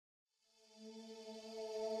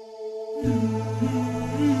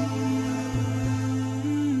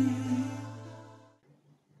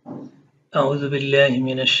أعوذ بالله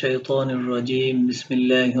من الشيطان الرجيم بسم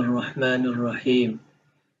الله الرحمن الرحيم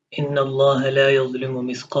إن الله لا يظلم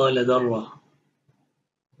مثقال ذرة.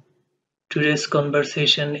 Today's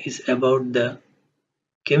conversation is about the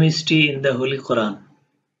chemistry in the Holy Quran.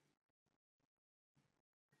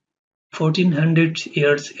 1400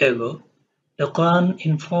 years ago, the Quran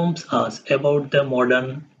informs us about the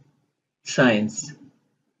modern science.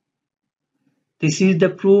 This is the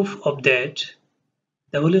proof of that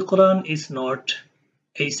the Holy Quran is not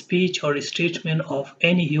a speech or a statement of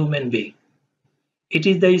any human being. It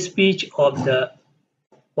is the speech of the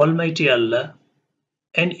Almighty Allah,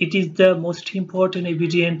 and it is the most important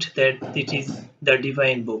evidence that it is the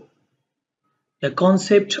divine book. The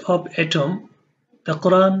concept of atom, the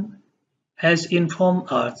Quran has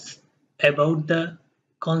informed us about the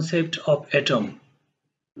concept of atom.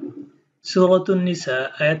 Surah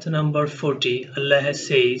An-Nisa, ayat number 40, Allah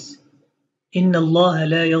says, Inna Allah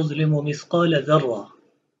la yazlimu mithqala dharra.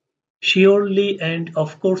 Surely and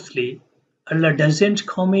of coursely, Allah doesn't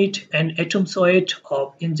commit an atom's weight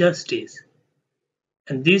of injustice.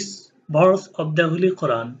 And this verse of the Holy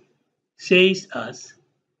Quran says us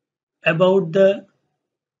about the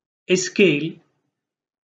scale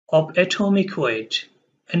of atomic weight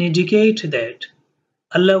and indicate that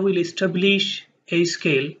Allah will establish a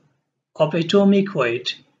scale of atomic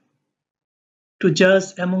weight to judge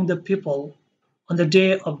among the people on the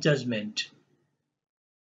day of judgment.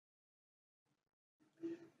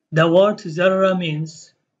 The word zarra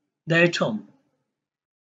means the atom,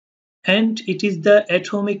 and it is the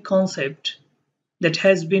atomic concept that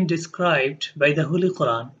has been described by the Holy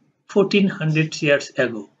Quran 1400 years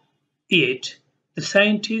ago. Yet, the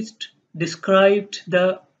scientists described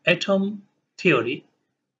the atom theory,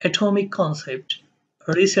 atomic concept,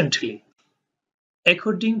 recently.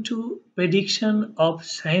 According to prediction of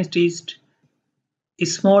scientists, the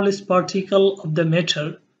smallest particle of the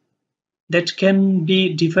matter that can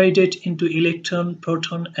be divided into electron,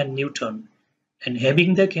 proton, and neutron, and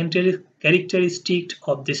having the characteristic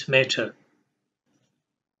of this matter.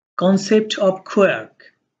 Concept of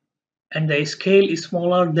quark, and the scale is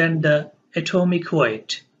smaller than the atomic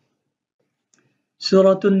weight.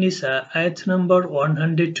 Surah An-Nisa, ayat number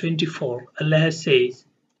 124, Allah says,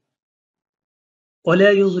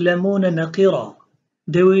 وَلَا يُظْلَمُونَ نَقِيرًا.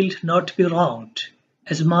 They will not be wronged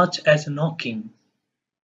as much as knocking.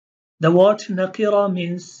 The word nakira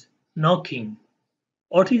means knocking.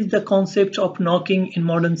 What is the concept of knocking in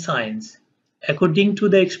modern science? According to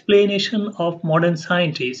the explanation of modern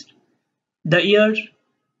scientists, the year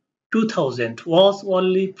 2000 was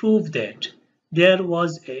only proof that there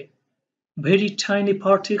was a very tiny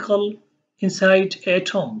particle inside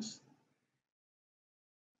atoms.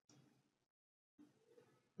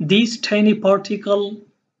 This tiny particle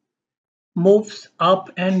moves up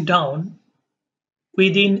and down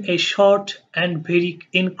within a short and very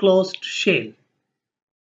enclosed shell.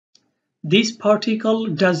 This particle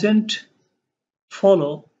doesn't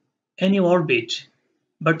follow any orbit,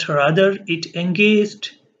 but rather it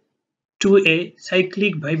engaged to a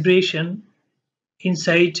cyclic vibration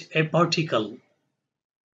inside a particle,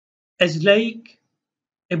 as like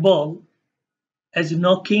a ball as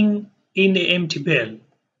knocking in an empty bell.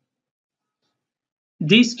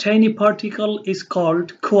 This tiny particle is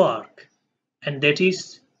called quark, and that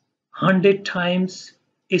is 100 times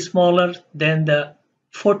smaller than the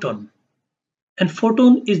photon. And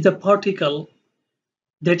photon is the particle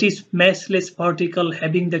that is massless particle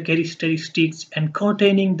having the characteristics and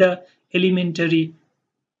containing the elementary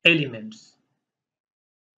elements.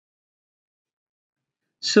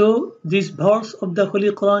 So this verse of the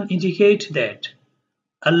Holy Quran indicates that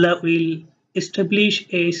Allah will establish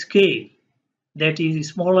a scale that is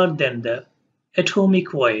smaller than the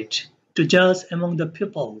atomic weight to judge among the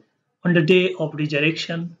people on the day of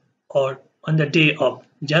resurrection or on the day of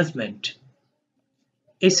judgment.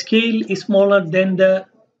 A scale is smaller than the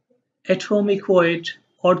atomic weight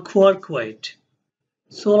or quark weight.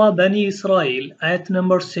 Surah Bani Israel, ayat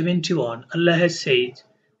number 71, Allah has said,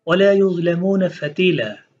 وَلَا يُظْلَمُونَ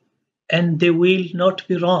فَتِيلًا. And they will not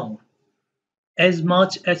be wrong as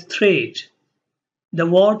much as thread. The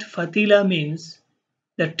word fatila means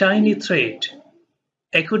the tiny thread.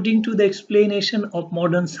 According to the explanation of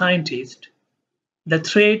modern scientists, the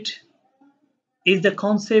thread is the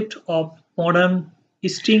concept of modern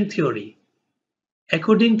string theory.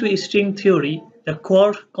 According to string theory, the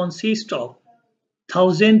quark consists of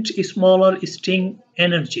 1,000 smaller string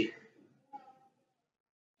energy.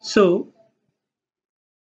 So,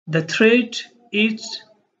 the thread is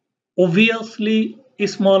obviously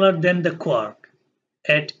smaller than the quark,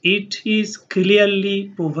 and it is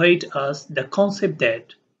clearly provide us the concept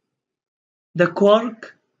that the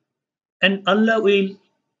quark and Allah will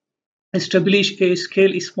establish a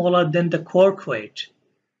scale smaller than the quark weight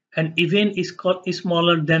and even is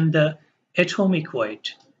smaller than the atomic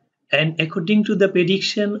weight. And according to the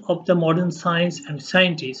prediction of the modern science and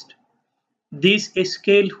scientists, this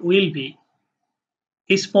scale will be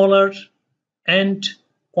smaller and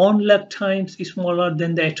 1 lakh times smaller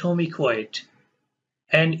than the atomic weight.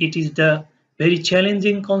 And it is the very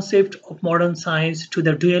challenging concept of modern science to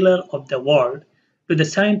the dweller of the world, to the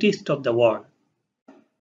scientist of the world.